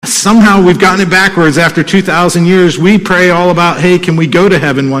somehow we've gotten it backwards. After 2,000 years, we pray all about, hey, can we go to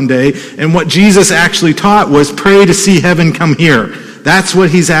heaven one day? And what Jesus actually taught was pray to see heaven come here. That's what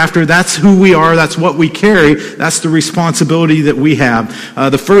he's after. That's who we are. That's what we carry. That's the responsibility that we have.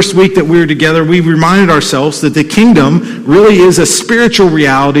 The first week that we were together, we reminded ourselves that the kingdom really is a spiritual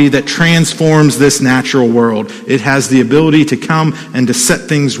reality that transforms this natural world. It has the ability to come and to set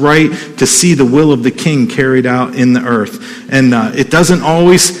things right, to see the will of the king carried out in the earth. And it doesn't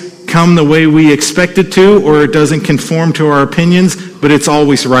always come the way we expect it to, or it doesn't conform to our opinions, but it's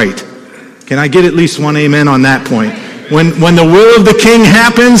always right. Can I get at least one amen on that point? When the will of the king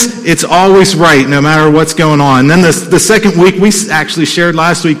happens, it's always right, no matter what's going on. And then the second week, we actually shared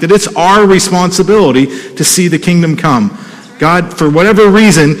last week that it's our responsibility to see the kingdom come. God, for whatever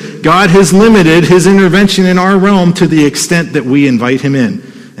reason, God has limited his intervention in our realm to the extent that we invite him in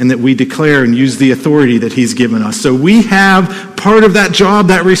and that we declare and use the authority that he's given us. So we have part of that job,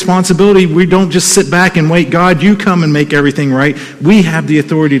 that responsibility. We don't just sit back and wait, God, you come and make everything right. We have the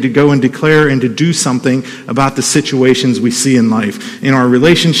authority to go and declare and to do something about the situations we see in life. In our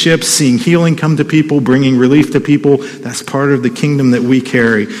relationships, seeing healing come to people, bringing relief to people, that's part of the kingdom that we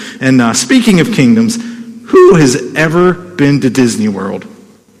carry. And speaking of kingdoms, who has ever been to Disney World?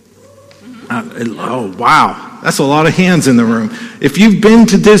 Oh, wow. That's a lot of hands in the room. If you've been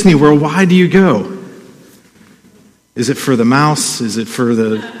to Disney World, why do you go? Is it for the mouse? Is it for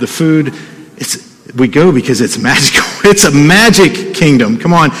the food? We go because it's magical. It's a magic kingdom.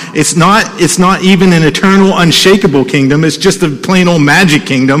 Come on. It's not even an eternal, unshakable kingdom. It's just a plain old magic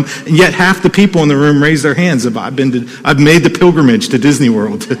kingdom. And yet half the people in the room raise their hands. I've made the pilgrimage to Disney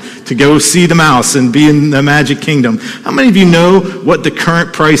World to go see the mouse and be in the magic kingdom. How many of you know what the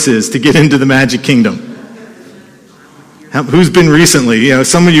current price is to get into the magic kingdom? Who's been recently? You know,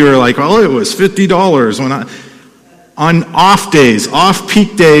 some of you are like, well, it was $50 on off days,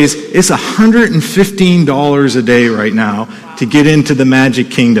 off-peak days, it's $115 a day right now to get into the Magic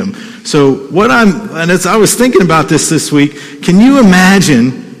Kingdom. So as I was thinking about this week, can you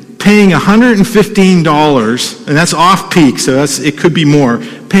imagine paying $115, and that's off-peak, so it could be more,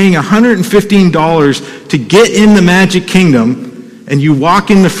 paying $115 to get in the Magic Kingdom, and you walk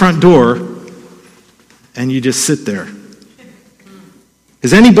in the front door, and you just sit there.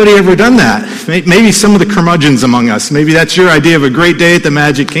 Has anybody ever done that? Maybe some of the curmudgeons among us. Maybe that's your idea of a great day at the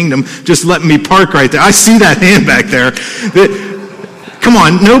Magic Kingdom. Just let me park right there. I see that hand back there. Come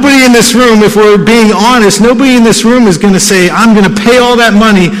on, nobody in this room, if we're being honest, nobody in this room is going to say, I'm going to pay all that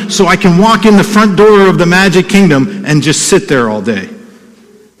money so I can walk in the front door of the Magic Kingdom and just sit there all day.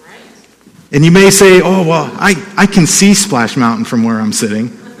 And you may say, oh, well, I can see Splash Mountain from where I'm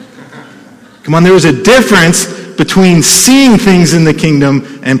sitting. Come on, there is a difference between seeing things in the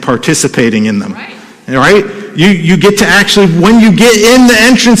kingdom and participating in them. Right? You get to actually, when you get in the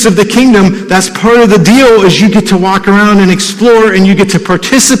entrance of the kingdom, that's part of the deal, is you get to walk around and explore, and you get to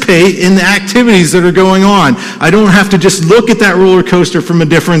participate in the activities that are going on. I don't have to just look at that roller coaster from a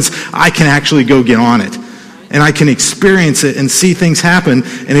distance. I can actually go get on it. And I can experience it and see things happen.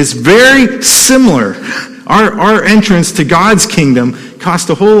 And it's very similar. Our entrance to God's kingdom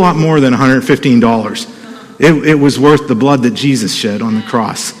cost a whole lot more than $115. It was worth the blood that Jesus shed on the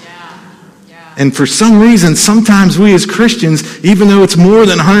cross. And for some reason, sometimes we as Christians, even though it's more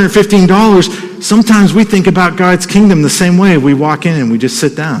than $115, sometimes we think about God's kingdom the same way. We walk in and we just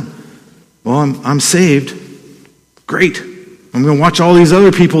sit down. Well, I'm saved. Great. I'm going to watch all these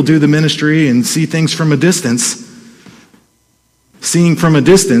other people do the ministry and see things from a distance. Seeing from a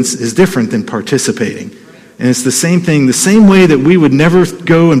distance is different than participating. And it's the same thing, the same way that we would never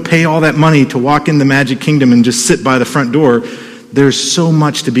go and pay all that money to walk in the Magic Kingdom and just sit by the front door. There's so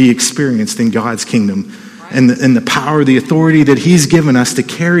much to be experienced in God's kingdom. And the power, the authority that he's given us to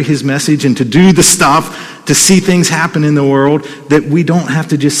carry his message and to do the stuff, to see things happen in the world, that we don't have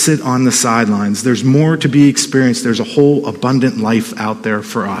to just sit on the sidelines. There's more to be experienced. There's a whole abundant life out there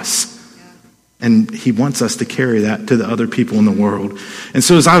for us. And he wants us to carry that to the other people in the world. And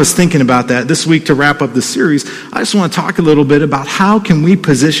so as I was thinking about that this week, to wrap up the series, I just want to talk a little bit about how can we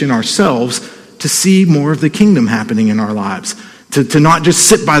position ourselves to see more of the kingdom happening in our lives. To not just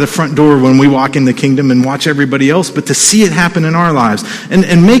sit by the front door when we walk in the kingdom and watch everybody else, but to see it happen in our lives.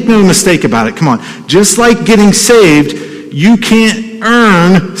 And make no mistake about it. Come on. Just like getting saved, you can't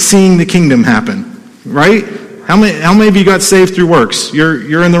earn seeing the kingdom happen. Right? How many of you got saved through works?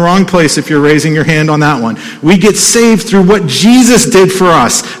 You're in the wrong place if you're raising your hand on that one. We get saved through what Jesus did for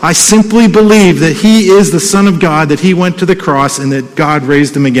us. I simply believe that he is the Son of God, that he went to the cross, and that God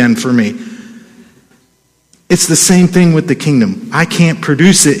raised him again for me. It's the same thing with the kingdom. I can't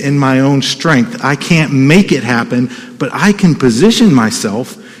produce it in my own strength. I can't make it happen, but I can position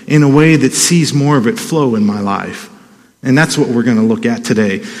myself in a way that sees more of it flow in my life. And that's what we're going to look at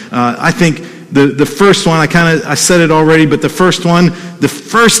today. I think the first one, I said it already, but the first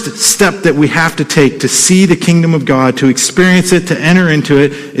step that we have to take to see the kingdom of God, to experience it, to enter into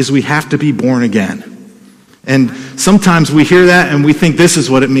it, is we have to be born again. And sometimes we hear that and we think this is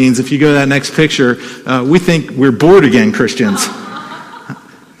what it means. If you go to that next picture, we think we're born again Christians.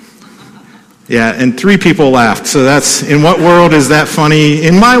 Yeah, and 3 people laughed. So that's, in what world is that funny?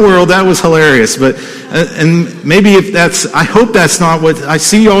 In my world, that was hilarious. But, and maybe if that's, I hope that's not what, I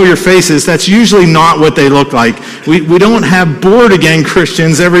see all your faces. That's usually not what they look like. We don't have born again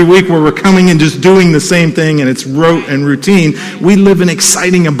Christians every week where we're coming and just doing the same thing and it's rote and routine. We live an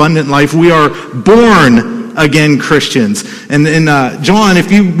exciting, abundant life. We are born again Christians. And in John, if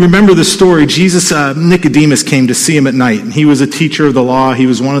you remember the story, Nicodemus came to see him at night. And he was a teacher of the law. He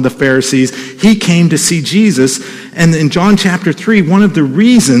was one of the Pharisees. He came to see Jesus. And in John chapter 3, one of the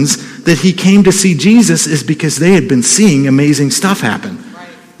reasons that he came to see Jesus is because they had been seeing amazing stuff happen.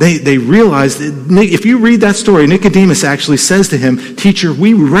 They realized, if you read that story, Nicodemus actually says to him, "Teacher,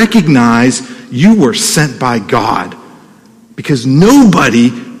 we recognize you were sent by God, because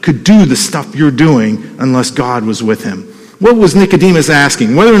nobody could do the stuff you're doing unless God was with him." What was Nicodemus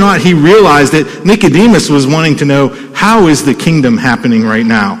asking? Whether or not he realized it, Nicodemus was wanting to know, how is the kingdom happening right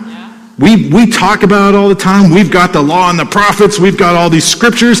now? We talk about it all the time. We've got the law and the prophets. We've got all these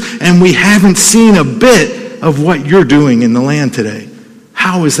scriptures, and we haven't seen a bit of what you're doing in the land today.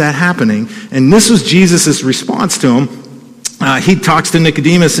 How is that happening? And this was Jesus' response to him. He talks to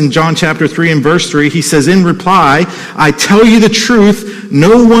Nicodemus in John chapter 3 and verse 3. He says, in reply, "I tell you the truth,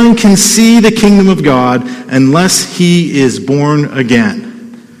 no one can see the kingdom of God unless he is born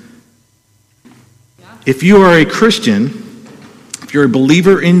again." If you are a Christian, if you're a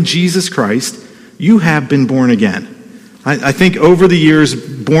believer in Jesus Christ, you have been born again. I think over the years,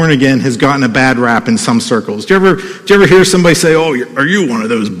 born again has gotten a bad rap in some circles. Do you ever hear somebody say, "Oh, are you one of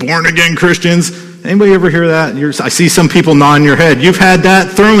those born again Christians?" Anybody ever hear that? I see some people nodding your head. You've had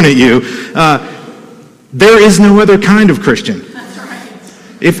that thrown at you. There is no other kind of Christian.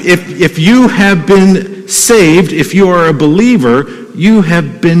 If you have been saved, if you are a believer, you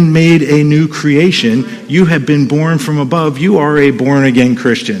have been made a new creation. You have been born from above. You are a born-again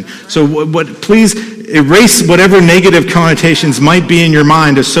Christian. So please erase whatever negative connotations might be in your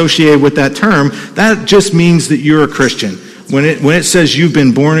mind associated with that term. That just means that you're a Christian. When it says you've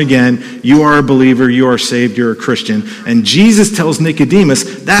been born again, you are a believer, you are saved, you're a Christian. And Jesus tells Nicodemus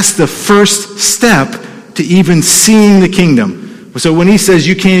that's the first step to even seeing the kingdom. So when he says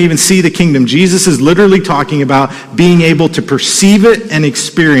you can't even see the kingdom, Jesus is literally talking about being able to perceive it and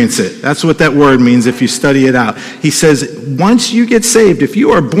experience it. That's what that word means if you study it out. He says once you get saved, if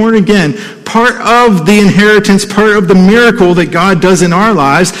you are born again, part of the inheritance, part of the miracle that God does in our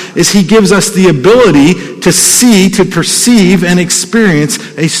lives is he gives us the ability to see, to perceive, and experience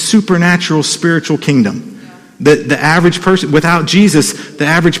a supernatural spiritual kingdom. The average person, without Jesus, the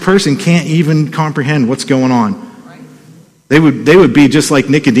average person can't even comprehend what's going on. They would be just like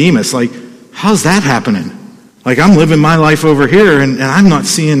Nicodemus, like, how's that happening? Like, I'm living my life over here, and I'm not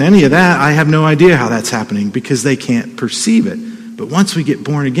seeing any of that. I have no idea how that's happening because they can't perceive it. But once we get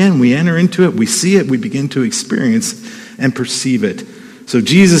born again, we enter into it, we see it, we begin to experience and perceive it. So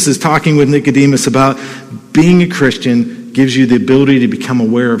Jesus is talking with Nicodemus about being a Christian gives you the ability to become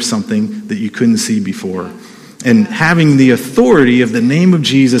aware of something that you couldn't see before. And having the authority of the name of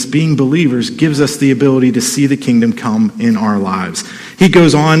Jesus, being believers, gives us the ability to see the kingdom come in our lives. He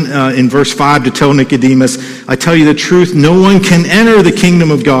goes on in verse 5 to tell Nicodemus, "I tell you the truth, no one can enter the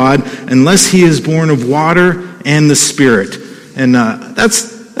kingdom of God unless he is born of water and the Spirit." And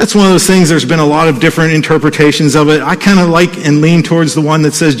that's one of those things, there's been a lot of different interpretations of it. I kind of like and lean towards the one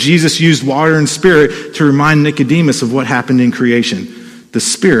that says Jesus used water and Spirit to remind Nicodemus of what happened in creation. The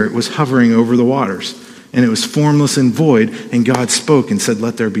Spirit was hovering over the waters. And it was formless and void, and God spoke and said,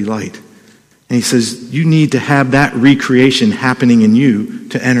 "Let there be light." And he says, you need to have that recreation happening in you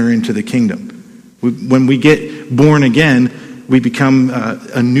to enter into the kingdom. When we get born again, we become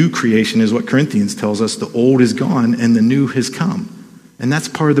a new creation, is what Corinthians tells us. The old is gone, and the new has come. And that's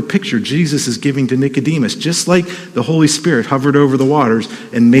part of the picture Jesus is giving to Nicodemus. Just like the Holy Spirit hovered over the waters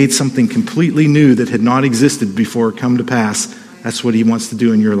and made something completely new that had not existed before come to pass, that's what he wants to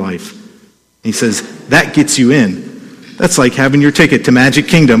do in your life. He says, that gets you in. That's like having your ticket to Magic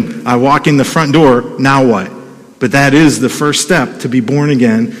Kingdom. I walk in the front door, now what? But that is the first step to be born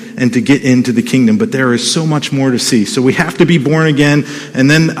again and to get into the kingdom. But there is so much more to see. So we have to be born again. And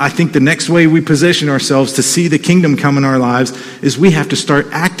then I think the next way we position ourselves to see the kingdom come in our lives is we have to start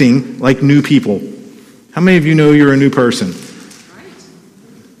acting like new people. How many of you know you're a new person?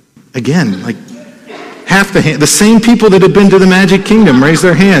 Again, like half the same people that have been to the Magic Kingdom, raise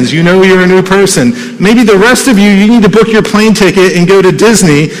their hands. You know you're a new person. Maybe the rest of you need to book your plane ticket and go to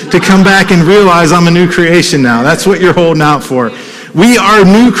Disney to come back and realize I'm a new creation now. That's what you're holding out for. We are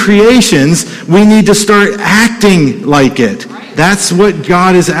new creations. We need to start acting like it. That's what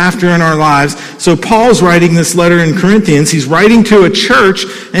God is after in our lives. So Paul's writing this letter in Corinthians. He's writing to a church,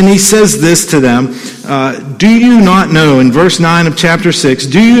 and he says this to them. Do you not know, in verse 9 of chapter 6,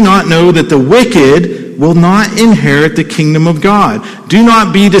 do you not know that the wicked will not inherit the kingdom of God? Do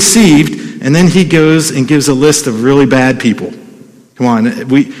not be deceived. And then he goes and gives a list of really bad people. Come on,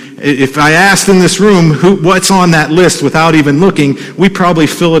 if I asked in this room what's on that list without even looking, we probably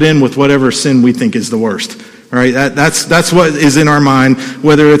fill it in with whatever sin we think is the worst. Right? That's what is in our mind,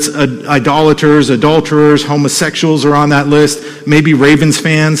 whether it's idolaters, adulterers, homosexuals are on that list, maybe Ravens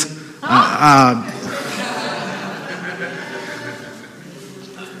fans.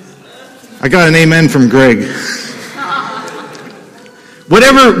 I got an amen from Greg.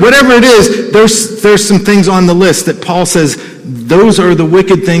 Whatever it is, there's some things on the list that Paul says those are the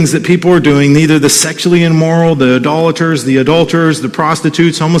wicked things that people are doing, neither the sexually immoral, the idolaters, the adulterers, the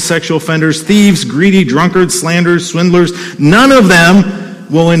prostitutes, homosexual offenders, thieves, greedy, drunkards, slanderers, swindlers. None of them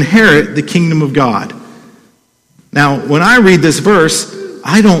will inherit the kingdom of God. Now, when I read this verse,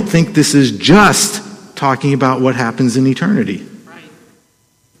 I don't think this is just talking about what happens in eternity.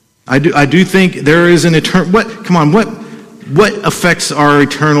 I do think there is an eternal... What affects our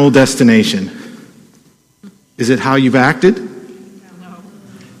eternal destination? Is it how you've acted? No.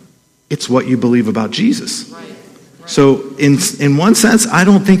 It's what you believe about Jesus. Right. So in one sense, I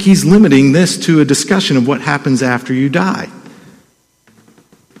don't think he's limiting this to a discussion of what happens after you die.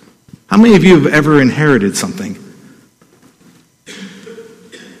 How many of you have ever inherited something?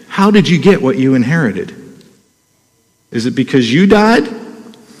 How did you get what you inherited? Is it because you died?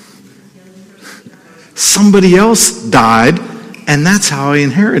 Somebody else died, and that's how I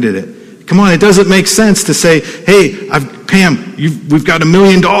inherited it. Come on, it doesn't make sense to say, hey, Pam, we've got $1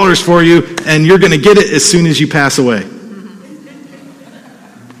 million for you, and you're going to get it as soon as you pass away.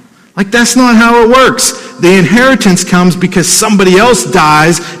 Like, that's not how it works. The inheritance comes because somebody else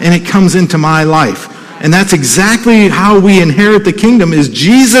dies, and it comes into my life. And that's exactly how we inherit the kingdom, is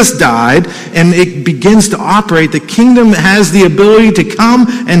Jesus died, and it begins to operate. The kingdom has the ability to come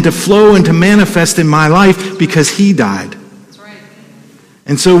and to flow and to manifest in my life because he died. That's right.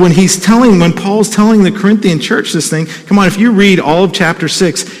 And so when Paul's telling the Corinthian church this thing, come on, if you read all of chapter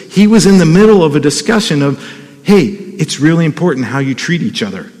 6, he was in the middle of a discussion of, hey, it's really important how you treat each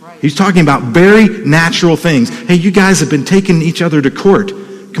other. Right. He's talking about very natural things. Hey, you guys have been taking each other to court.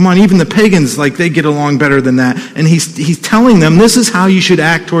 Come on, even the pagans, like, they get along better than that. And he's telling them, this is how you should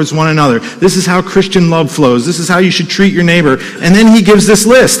act towards one another. This is how Christian love flows. This is how you should treat your neighbor. And then he gives this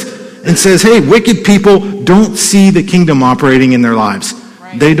list and says, hey, wicked people don't see the kingdom operating in their lives.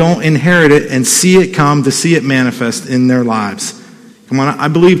 Right. They don't inherit it and see it come, to see it manifest in their lives. Come on, I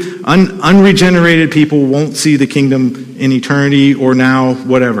believe unregenerated people won't see the kingdom in eternity or now,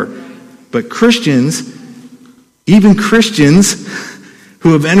 whatever. But Christians, even Christians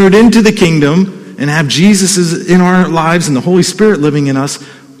who have entered into the kingdom and have Jesus in our lives and the Holy Spirit living in us,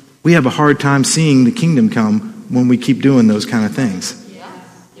 we have a hard time seeing the kingdom come when we keep doing those kind of things.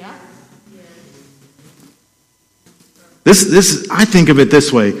 I think of it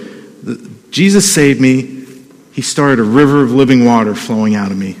this way. Jesus saved me. He started a river of living water flowing out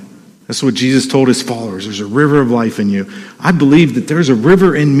of me. That's what Jesus told his followers. There's a river of life in you. I believe that there's a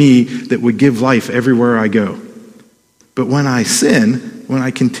river in me that would give life everywhere I go. But when I sin, when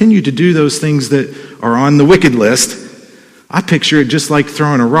I continue to do those things that are on the wicked list, I picture it just like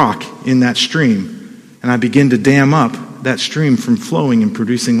throwing a rock in that stream. And I begin to dam up that stream from flowing and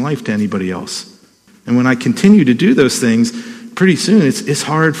producing life to anybody else. And when I continue to do those things, pretty soon it's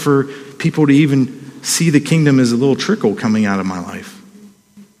hard for people to even see the kingdom as a little trickle coming out of my life.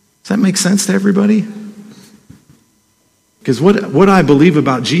 Does that make sense to everybody? Because what I believe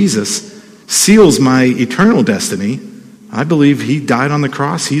about Jesus seals my eternal destiny. I believe he died on the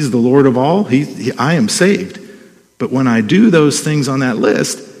cross. He's the Lord of all. I am saved. But when I do those things on that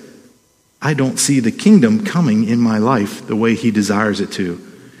list, I don't see the kingdom coming in my life the way he desires it to.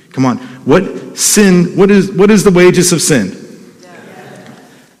 Come on. What is the wages of sin?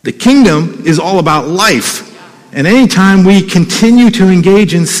 The kingdom is all about life. And anytime we continue to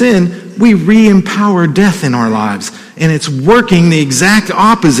engage in sin, we re-empower death in our lives. And it's working the exact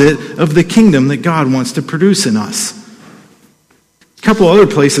opposite of the kingdom that God wants to produce in us. A couple other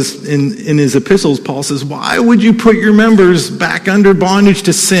places in his epistles, Paul says, why would you put your members back under bondage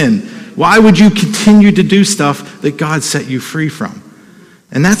to sin? Why would you continue to do stuff that God set you free from?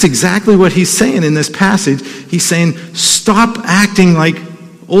 And that's exactly what he's saying in this passage. He's saying, stop acting like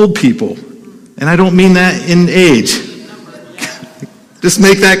old people. And I don't mean that in age. Just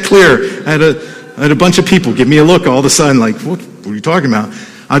make that clear. I had a bunch of people give me a look all of a sudden like, what are you talking about?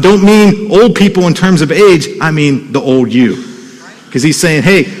 I don't mean old people in terms of age. I mean the old you. Because he's saying,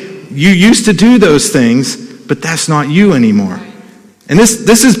 hey, you used to do those things, but that's not you anymore. And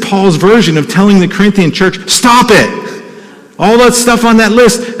this is Paul's version of telling the Corinthian church, stop it. All that stuff on that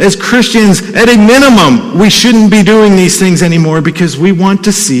list, as Christians, at a minimum, we shouldn't be doing these things anymore because we want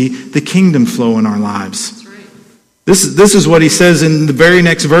to see the kingdom flow in our lives. This is what he says in the very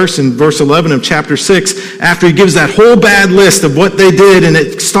next verse, in verse 11 of chapter 6, after he gives that whole bad list of what they did and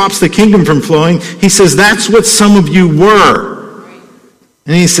it stops the kingdom from flowing. He says, that's what some of you were.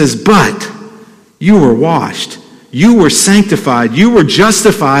 And he says, but you were washed. You were sanctified. You were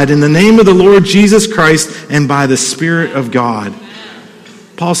justified in the name of the Lord Jesus Christ and by the Spirit of God.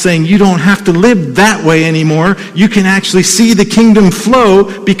 Paul's saying you don't have to live that way anymore. You can actually see the kingdom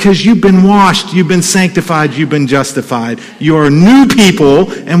flow because you've been washed, you've been sanctified, you've been justified. You are new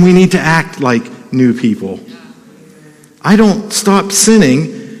people, and we need to act like new people. I don't stop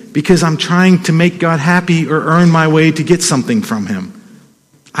sinning because I'm trying to make God happy or earn my way to get something from him.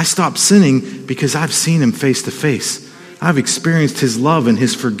 I stop sinning because I've seen him face to face. I've experienced his love and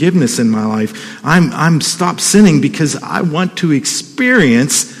his forgiveness in my life. I'm stopped sinning because I want to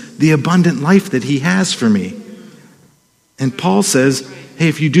experience the abundant life that he has for me. And Paul says, hey,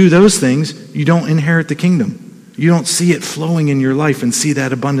 if you do those things, you don't inherit the kingdom. You don't see it flowing in your life and see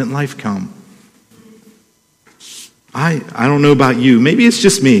that abundant life come. I don't know about you. Maybe it's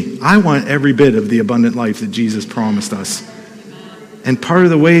just me. I want every bit of the abundant life that Jesus promised us. And part of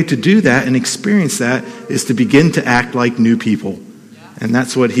the way to do that and experience that is to begin to act like new people. And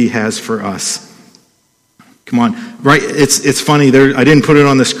that's what he has for us. Come on. Right? It's funny. I didn't put it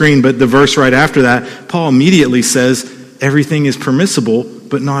on the screen, but the verse right after that, Paul immediately says, everything is permissible,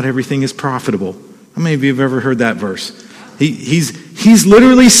 but not everything is profitable. How many of you have ever heard that verse? He's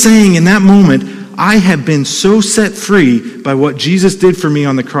literally saying in that moment, I have been so set free by what Jesus did for me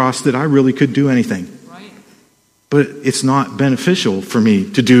on the cross that I really could do anything. But it's not beneficial for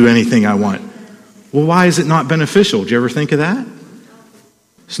me to do anything I want. Well, why is it not beneficial? Did you ever think of that?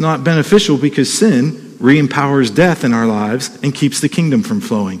 It's not beneficial because sin re-empowers death in our lives and keeps the kingdom from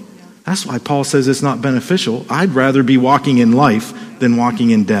flowing. That's why Paul says it's not beneficial. I'd rather be walking in life than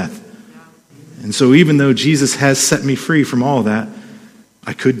walking in death. And so even though Jesus has set me free from all of that,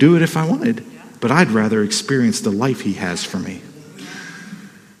 I could do it if I wanted, but I'd rather experience the life he has for me.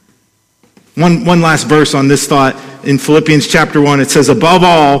 One last verse on this thought. In Philippians chapter 1, it says, above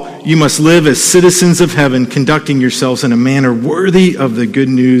all, you must live as citizens of heaven, conducting yourselves in a manner worthy of the good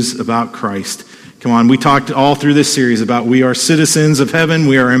news about Christ. Come on, we talked all through this series about we are citizens of heaven,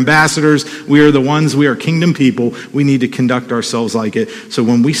 we are ambassadors, we are kingdom people. We need to conduct ourselves like it. So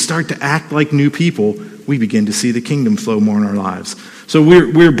when we start to act like new people, we begin to see the kingdom flow more in our lives. So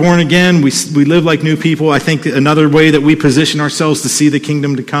we're born again, we live like new people. I think another way that we position ourselves to see the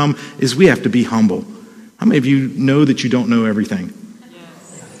kingdom to come is we have to be humble. How many of you know that you don't know everything?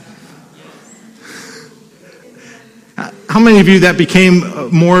 How many of you that became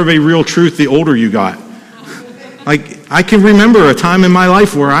more of a real truth the older you got? Like, I can remember a time in my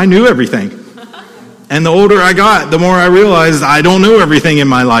life where I knew everything. And the older I got, the more I realized I don't know everything in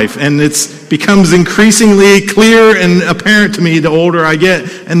my life. And it becomes increasingly clear and apparent to me the older I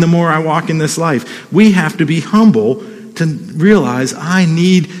get and the more I walk in this life. We have to be humble to realize I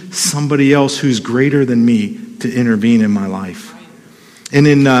need somebody else who's greater than me to intervene in my life. And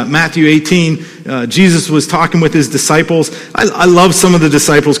in Matthew 18, Jesus was talking with his disciples. I love some of the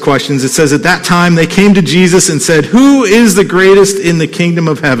disciples' questions. It says, at that time they came to Jesus and said, who is the greatest in the kingdom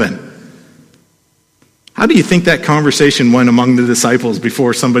of heaven? How do you think that conversation went among the disciples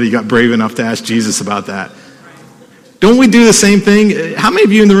before somebody got brave enough to ask Jesus about that? Don't we do the same thing? How many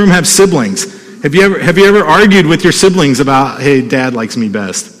of you in the room have siblings? Have you ever argued with your siblings about, hey, Dad likes me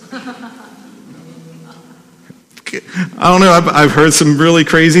best? I don't know. I've heard some really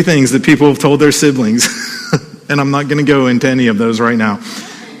crazy things that people have told their siblings, and I'm not going to go into any of those right now.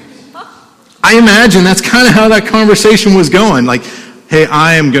 I imagine that's kind of how that conversation was going. Like, hey,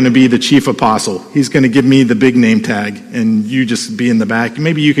 I am going to be the chief apostle. He's going to give me the big name tag, and you just be in the back.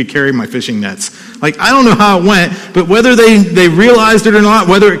 Maybe you could carry my fishing nets. Like, I don't know how it went, but whether they realized it or not,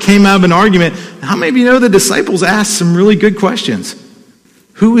 whether it came out of an argument, how many of you know the disciples asked some really good questions?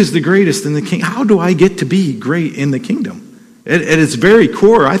 Who is the greatest in the kingdom? How do I get to be great in the kingdom? At its very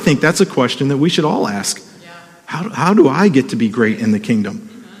core, I think that's a question that we should all ask. How do I get to be great in the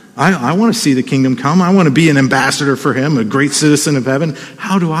kingdom? I want to see the kingdom come. I want to be an ambassador for him, a great citizen of heaven.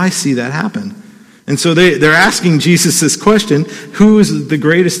 How do I see that happen? And so they're asking Jesus this question, who is the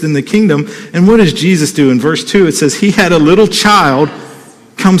greatest in the kingdom? And what does Jesus do? In verse 2, it says, he had a little child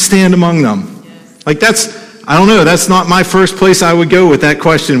come stand among them. Like I don't know, that's not my first place I would go with that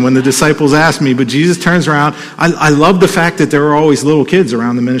question when the disciples asked me, but Jesus turns around. I love the fact that there were always little kids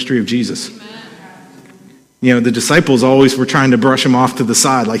around the ministry of Jesus. You know, the disciples always were trying to brush him off to the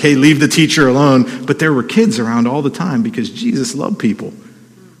side, like, hey, leave the teacher alone. But there were kids around all the time because Jesus loved people.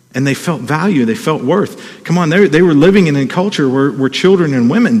 And they felt value, they felt worth. Come on, they were living in a culture where children and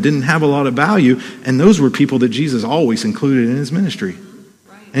women didn't have a lot of value, and those were people that Jesus always included in his ministry.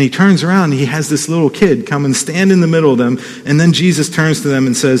 And he turns around and he has this little kid come and stand in the middle of them, and then Jesus turns to them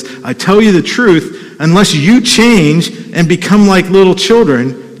and says, I tell you the truth, unless you change and become like little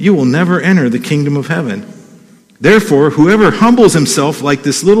children, you will never enter the kingdom of heaven. Therefore, whoever humbles himself like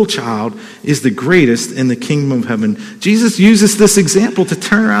this little child is the greatest in the kingdom of heaven. Jesus uses this example to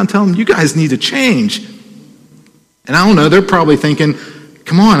turn around and tell them, you guys need to change. And I don't know, they're probably thinking,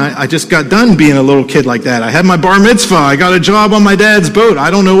 come on, I just got done being a little kid like that. I had my bar mitzvah. I got a job on my dad's boat.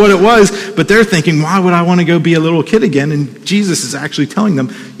 I don't know what it was, but they're thinking, why would I want to go be a little kid again? And Jesus is actually telling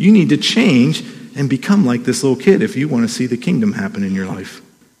them, you need to change and become like this little kid if you want to see the kingdom happen in your life.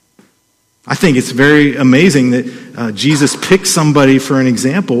 I think it's very amazing that Jesus picked somebody for an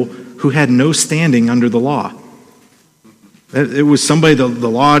example who had no standing under the law. It was somebody, the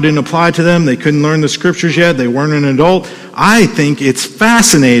law didn't apply to them. They couldn't learn the scriptures yet. They weren't an adult. I think it's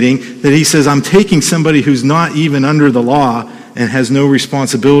fascinating that he says, I'm taking somebody who's not even under the law and has no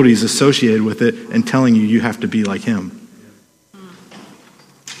responsibilities associated with it and telling you, you have to be like him.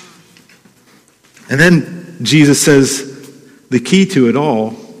 And then Jesus says, the key to it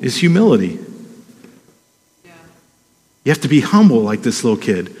all is humility. You have to be humble like this little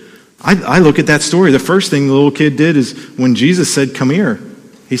kid. I look at that story. The first thing the little kid did is when Jesus said, come here,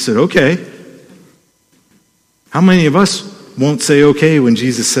 he said, okay. How many of us won't say okay when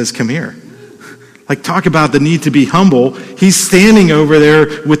Jesus says, come here? Like, talk about the need to be humble. He's standing over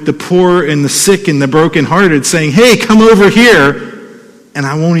there with the poor and the sick and the brokenhearted saying, hey, come over here. And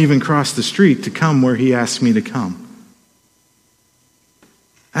I won't even cross the street to come where he asked me to come.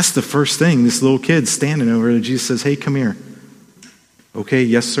 That's the first thing. This little kid standing over there, Jesus says, hey, come here. Okay,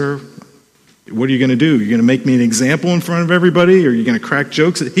 yes, sir. What are you going to do? You're going to make me an example in front of everybody? Or are you going to crack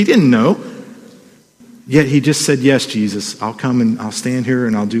jokes? He didn't know. Yet he just said, yes, Jesus, I'll come and I'll stand here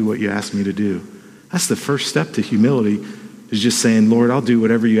and I'll do what you asked me to do. That's the first step to humility, is just saying, Lord, I'll do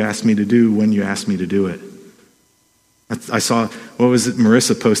whatever you ask me to do when you ask me to do it. I saw, what was it?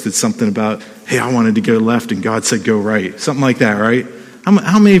 Marissa posted something about, hey, I wanted to go left and God said go right. Something like that, right?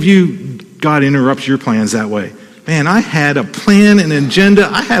 How many of you, God interrupts your plans that way? Man, I had a plan, an agenda.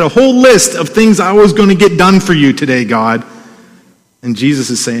 I had a whole list of things I was going to get done for you today, God. And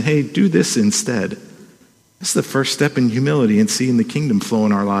Jesus is saying, hey, do this instead. That's the first step in humility and seeing the kingdom flow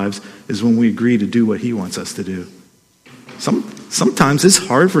in our lives, is when we agree to do what he wants us to do. Sometimes it's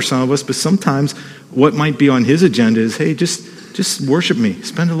hard for some of us, but sometimes what might be on his agenda is, hey, just worship me.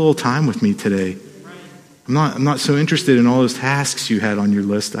 Spend a little time with me today. I'm not so interested in all those tasks you had on your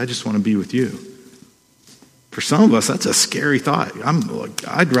list. I just want to be with you. For some of us, that's a scary thought.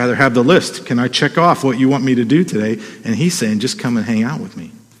 I'd rather have the list. Can I check off what you want me to do today? And he's saying, just come and hang out with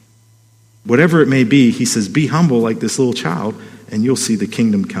me. Whatever it may be, he says, be humble like this little child, and you'll see the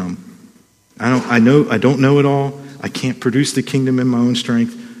kingdom come. I don't know it all. I can't produce the kingdom in my own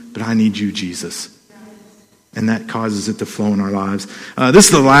strength, but I need you, Jesus. And that causes it to flow in our lives. This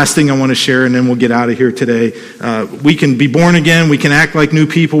is the last thing I want to share, and then we'll get out of here today. We can be born again. We can act like new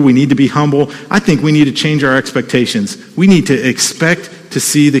people. We need to be humble. I think we need to change our expectations. We need to expect to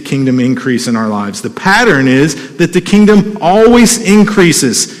see the kingdom increase in our lives. The pattern is that the kingdom always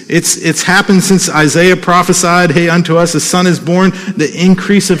increases. It's happened since Isaiah prophesied, hey, unto us a son is born. The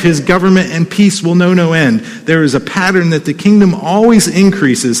increase of his government and peace will know no end. There is a pattern that the kingdom always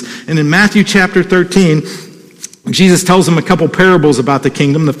increases. And in Matthew chapter 13, Jesus tells them a couple parables about the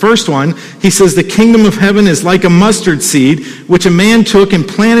kingdom. The first one, he says, the kingdom of heaven is like a mustard seed, which a man took and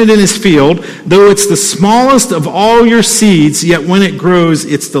planted in his field. Though it's the smallest of all your seeds, yet when it grows,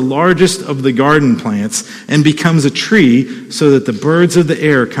 it's the largest of the garden plants and becomes a tree, so that the birds of the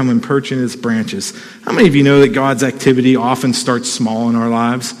air come and perch in its branches. How many of you know that God's activity often starts small in our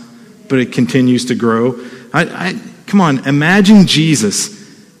lives, but it continues to grow? Come on, imagine Jesus.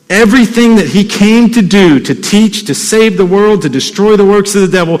 Everything that he came to do, to teach, to save the world, to destroy the works of the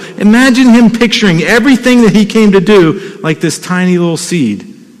devil. Imagine him picturing everything that he came to do like this tiny little seed.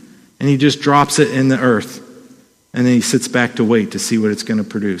 And he just drops it in the earth. And then he sits back to wait to see what it's going to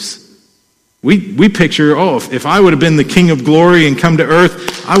produce. We picture, if I would have been the King of Glory and come to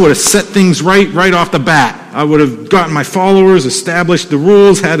earth, I would have set things right off the bat. I would have gotten my followers, established the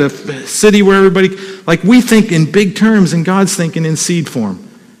rules, had a city where everybody... Like, we think in big terms, and God's thinking in seed form.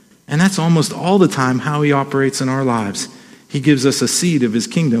 And that's almost all the time how he operates in our lives. He gives us a seed of his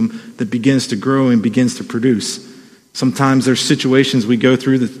kingdom that begins to grow and begins to produce. Sometimes there's situations we go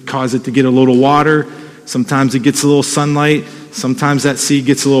through that cause it to get a little water. Sometimes it gets a little sunlight. Sometimes that seed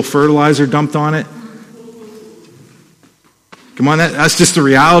gets a little fertilizer dumped on it. Come on, that's just the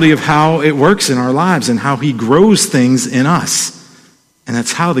reality of how it works in our lives and how he grows things in us. And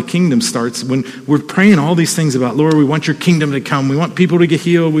that's how the kingdom starts. When we're praying all these things about, Lord, we want your kingdom to come. We want people to get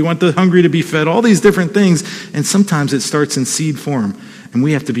healed. We want the hungry to be fed. All these different things. And sometimes it starts in seed form. And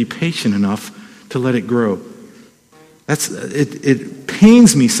we have to be patient enough to let it grow. It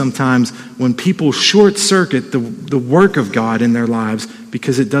pains me sometimes when people short circuit the work of God in their lives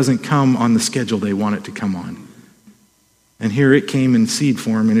because it doesn't come on the schedule they want it to come on. And here it came in seed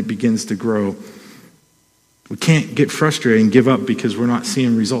form and it begins to grow. We can't get frustrated and give up because we're not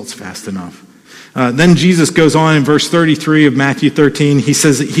seeing results fast enough. Then Jesus goes on in verse 33 of Matthew 13. He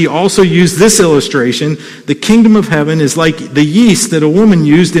says that he also used this illustration. The kingdom of heaven is like the yeast that a woman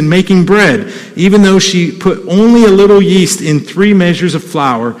used in making bread. Even though she put only a little yeast in 3 measures of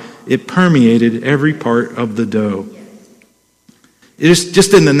flour, it permeated every part of the dough. It is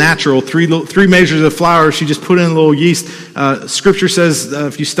just in the natural, 3 measures of flour, she just put in a little yeast. Scripture says,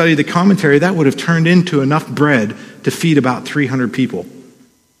 if you study the commentary, that would have turned into enough bread to feed about 300 people.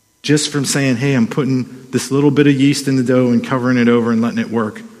 Just from saying, hey, I'm putting this little bit of yeast in the dough and covering it over and letting it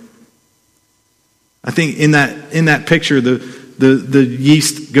work. I think in that picture, the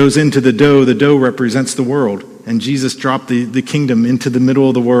yeast goes into the dough. The dough represents the world. And Jesus dropped the kingdom into the middle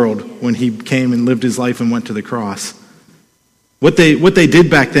of the world when he came and lived his life and went to the cross. What they did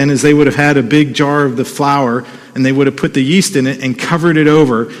back then is they would have had a big jar of the flour and they would have put the yeast in it and covered it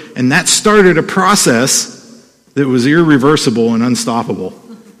over. And that started a process that was irreversible and unstoppable.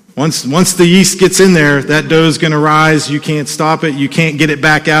 Once the yeast gets in there, that dough is going to rise. You can't stop it. You can't get it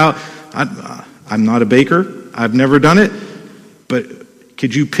back out. I'm not a baker. I've never done it. But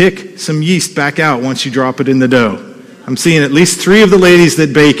could you pick some yeast back out once you drop it in the dough? I'm seeing at least 3 of the ladies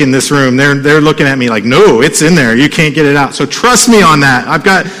that bake in this room. They're looking at me like, no, it's in there. You can't get it out. So trust me on that.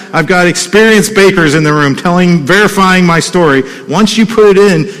 I've got experienced bakers in the room verifying my story. Once you put it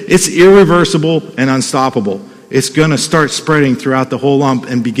in, it's irreversible and unstoppable. It's going to start spreading throughout the whole lump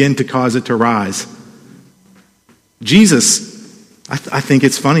and begin to cause it to rise. Jesus, I think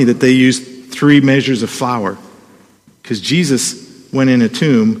it's funny that they used 3 measures of flour because Jesus went in a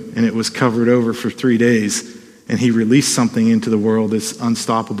tomb and it was covered over for 3 days and he released something into the world that's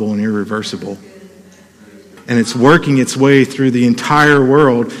unstoppable and irreversible. And it's working its way through the entire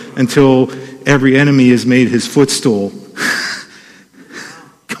world until every enemy is made his footstool.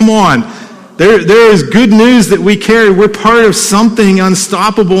 Come on. There is good news that we carry. We're part of something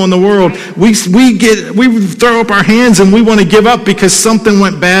unstoppable in the world. We throw up our hands and we want to give up because something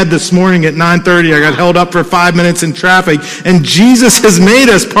went bad this morning at 9:30. I got held up for 5 minutes in traffic. And Jesus has made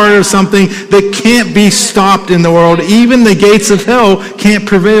us part of something that can't be stopped in the world. Even the gates of hell can't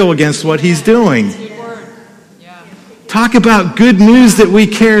prevail against what he's doing. Talk about good news that we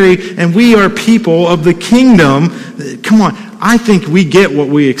carry, and we are people of the kingdom. Come on, I think we get what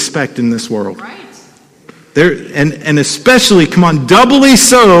we expect in this world. Right. And especially, come on, doubly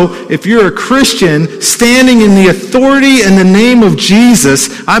so if you're a Christian standing in the authority and the name of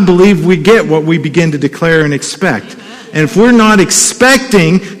Jesus, I believe we get what we begin to declare and expect. And if we're not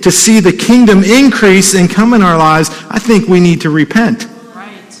expecting to see the kingdom increase and come in our lives, I think we need to repent.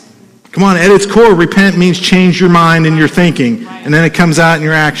 Come on, at its core, repent means change your mind and your thinking. And then it comes out in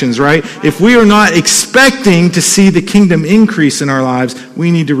your actions, right? If we are not expecting to see the kingdom increase in our lives,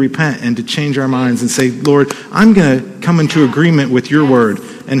 we need to repent and to change our minds and say, Lord, I'm going to come into agreement with your word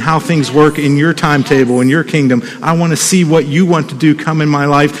and how things work in your timetable, in your kingdom. I want to see what you want to do come in my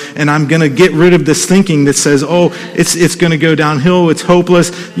life, and I'm going to get rid of this thinking that says, it's going to go downhill, it's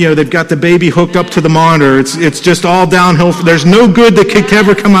hopeless. You know, they've got the baby hooked up to the monitor. It's just all downhill. There's no good that could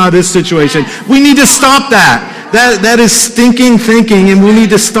ever come out of this situation. We need to stop that. That is stinking thinking, and we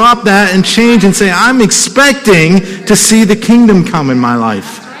need to stop that and change and say, I'm expecting to see the kingdom come in my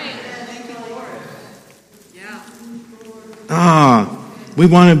life. We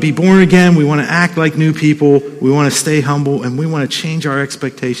want to be born again. We want to act like new people. We want to stay humble, and we want to change our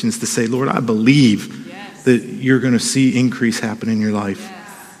expectations to say, Lord, I believe that you're going to see increase happen in your life.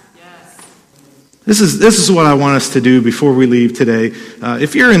 This is what I want us to do before we leave today.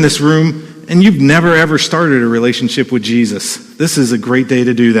 If you're in this room and you've never ever started a relationship with Jesus, this is a great day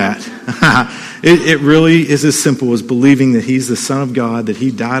to do that. It really is as simple as believing that he's the Son of God, that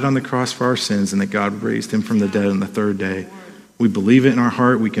he died on the cross for our sins, and that God raised him from the dead on the third day. We believe it in our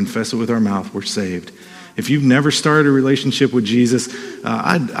heart. We confess it with our mouth. We're saved. If you've never started a relationship with Jesus,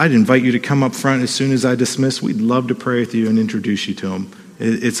 I'd invite you to come up front as soon as I dismiss. We'd love to pray with you and introduce you to him.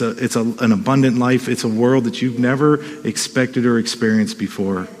 It's an abundant life. It's a world that you've never expected or experienced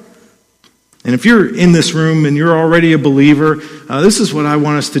before. And if you're in this room and you're already a believer, this is what I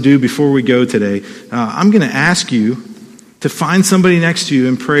want us to do before we go today. I'm going to ask you to find somebody next to you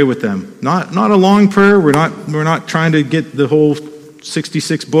and pray with them. Not a long prayer. We're not trying to get the whole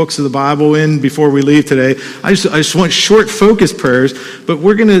 66 books of the Bible in before we leave today. I just want short, focused prayers. But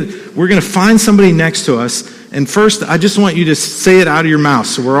we're gonna find somebody next to us. And first, I just want you to say it out of your mouth,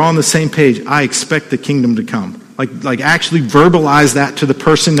 so we're all on the same page. I expect the kingdom to come. Like actually verbalize that to the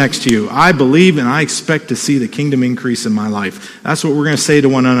person next to you. I believe and I expect to see the kingdom increase in my life. That's what we're going to say to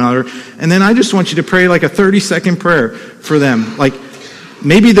one another. And then I just want you to pray like a 30-second prayer for them. Like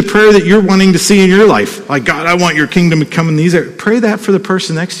maybe the prayer that you're wanting to see in your life. Like, God, I want your kingdom to come in these areas. Pray that for the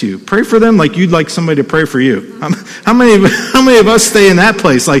person next to you. Pray for them like you'd like somebody to pray for you. How many of us stay in that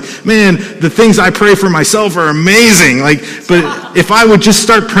place? Like, man, the things I pray for myself are amazing. But if I would just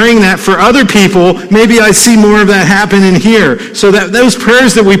start praying that for other people, maybe I'd see more of that happen in here. So that those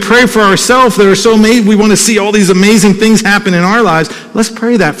prayers that we pray for ourselves that are so amazing, we want to see all these amazing things happen in our lives. Let's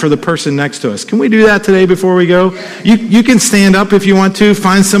pray that for the person next to us. Can we do that today before we go? You can stand up if you want to.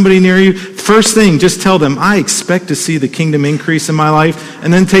 Find somebody near you. First thing, just tell them, I expect to see the kingdom increase in my life.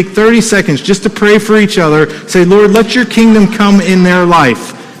 And then take 30 seconds just to pray for each other. Say, Lord, let your kingdom come in their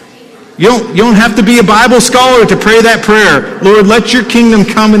life. You don't have to be a Bible scholar to pray that prayer. Lord, let your kingdom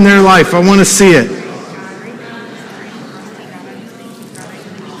come in their life. I want to see it.